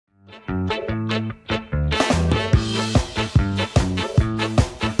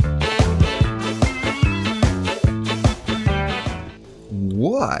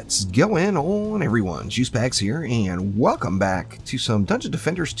What's going on, everyone? Juicebags here, and welcome back to some Dungeon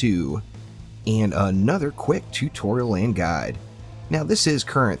Defenders 2 and another quick tutorial and guide. Now, this is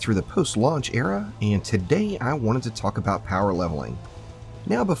current through the post-launch era, and today I wanted to talk about power leveling.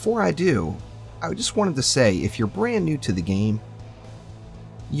 Now, before I do, I just wanted to say, if you're brand new to the game,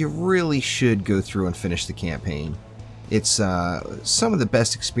 you really should go through and finish the campaign. It's some of the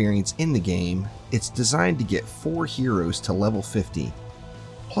best experience in the game. It's designed to get 4 heroes to level 50.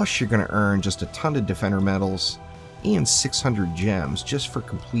 Plus, you're going to earn just a ton of Defender medals and 600 gems just for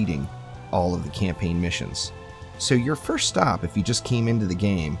completing all of the campaign missions. So your first stop, if you just came into the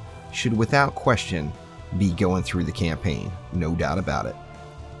game, should without question be going through the campaign. No doubt about it.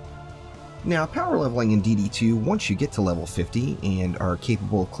 Now, power leveling in DD2, once you get to level 50 and are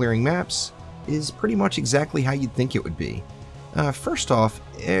capable of clearing maps, is pretty much exactly how you'd think it would be. First off,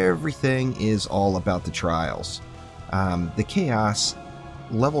 everything is all about the trials. The Chaos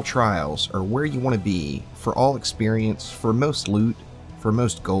level trials are where you want to be for all experience, for most loot, for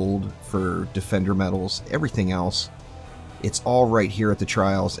most gold, for Defender medals, everything else. It's all right here at the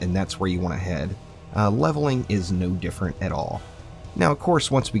trials, and that's where you want to head. Leveling is no different at all. Now, of course,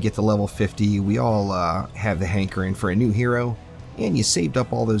 once we get to level 50, we all have the hankering for a new hero, and you saved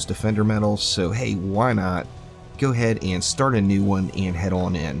up all those Defender medals, so hey, why not go ahead and start a new one and head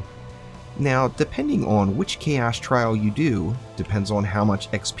on in. Now, depending on which Chaos trial you do, depends on how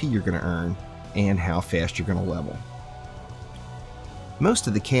much XP you're going to earn and how fast you're going to level. Most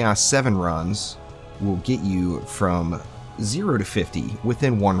of the Chaos 7 runs will get you from 0 to 50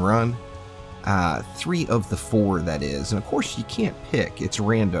 within one run. 3 of the 4, that is. And of course, you can't pick. It's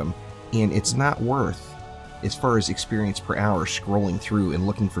random, and it's not worth, as far as experience per hour, scrolling through and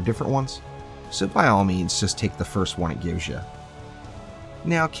looking for different ones. So by all means, just take the first one it gives you.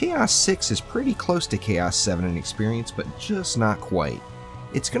 Now, Chaos 6 is pretty close to Chaos 7 in experience, but just not quite.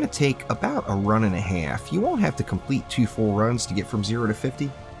 It's going to take about a run and a half. You won't have to complete 2 full runs to get from 0 to 50.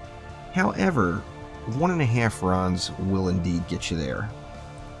 However, 1.5 runs will indeed get you there.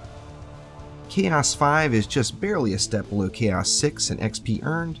 Chaos 5 is just barely a step below Chaos 6 in XP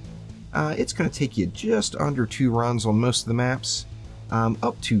earned. It's going to take you just under 2 runs on most of the maps,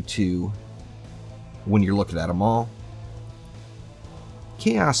 up to 2 when you're looking at them all.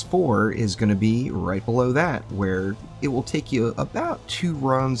 Chaos 4 is going to be right below that, where it will take you about 2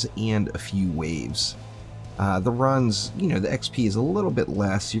 runs and a few waves. The runs, the XP is a little bit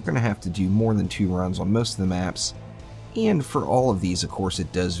less. You're going to have to do more than 2 runs on most of the maps. And for all of these, of course,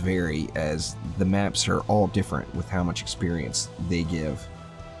 it does vary, as the maps are all different with how much experience they give.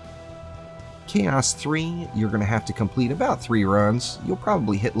 Chaos 3, you're going to have to complete about 3 runs. You'll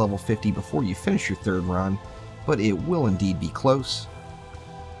probably hit level 50 before you finish your 3rd run, but it will indeed be close.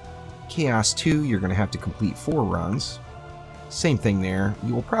 Chaos 2, you're going to have to complete 4 runs. Same thing there.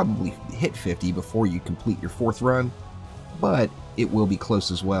 You will probably hit 50 before you complete your 4th run, but it will be close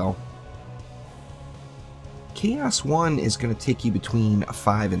as well. Chaos 1 is going to take you between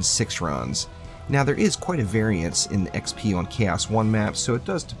 5 and 6 runs. Now, there is quite a variance in the XP on Chaos 1 maps, so it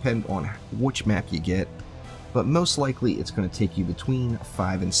does depend on which map you get, but most likely it's going to take you between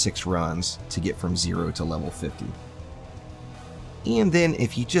 5 and 6 runs to get from 0 to level 50. And then,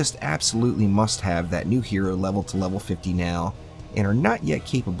 if you just absolutely must have that new hero level to level 50 now, and are not yet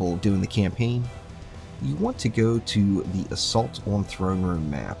capable of doing the campaign, you want to go to the Assault on Throne Room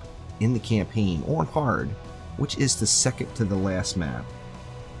map in the campaign on hard, which is the second to the last map.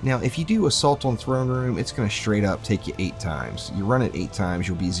 Now, if you do Assault on Throne Room, it's going to straight up take you 8 times. You run it 8 times,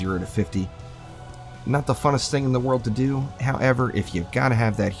 you'll be 0 to 50. Not the funnest thing in the world to do. However, if you've got to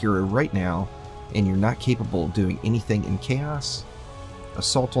have that hero right now, and you're not capable of doing anything in Chaos,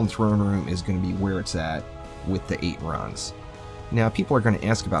 Assault on Throne Room is going to be where it's at with the 8 runs. Now, people are going to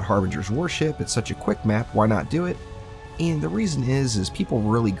ask about Harbinger's Worship. It's such a quick map, why not do it? And the reason is people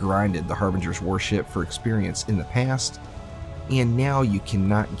really grinded the Harbinger's Worship for experience in the past, and now you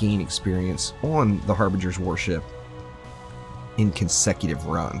cannot gain experience on the Harbinger's Worship in consecutive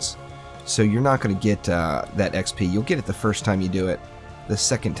runs. So you're not going to get that XP. You'll get it the first time you do it. The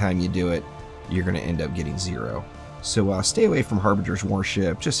second time you do it, you're going to end up getting 0. So stay away from Harbinger's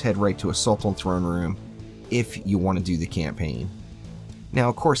Worship. Just head right to Assault on Throne Room if you want to do the campaign. Now,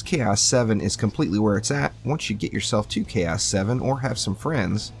 of course, Chaos 7 is completely where it's at. Once you get yourself to Chaos 7, or have some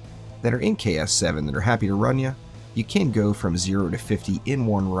friends that are in Chaos 7 that are happy to run you, you can go from 0 to 50 in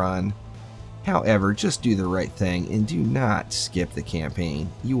one run. However, just do the right thing and do not skip the campaign.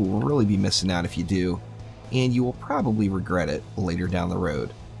 You will really be missing out if you do, and you will probably regret it later down the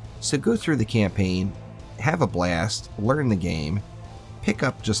road. So go through the campaign, have a blast, learn the game, pick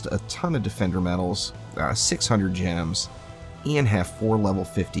up just a ton of Defender medals, 600 gems, and have 4 level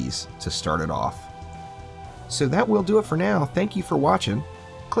 50s to start it off. So that will do it for now. Thank you for watching.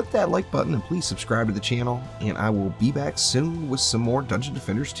 Click that like button and please subscribe to the channel, and I will be back soon with some more Dungeon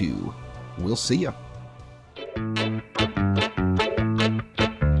Defenders 2. We'll see ya.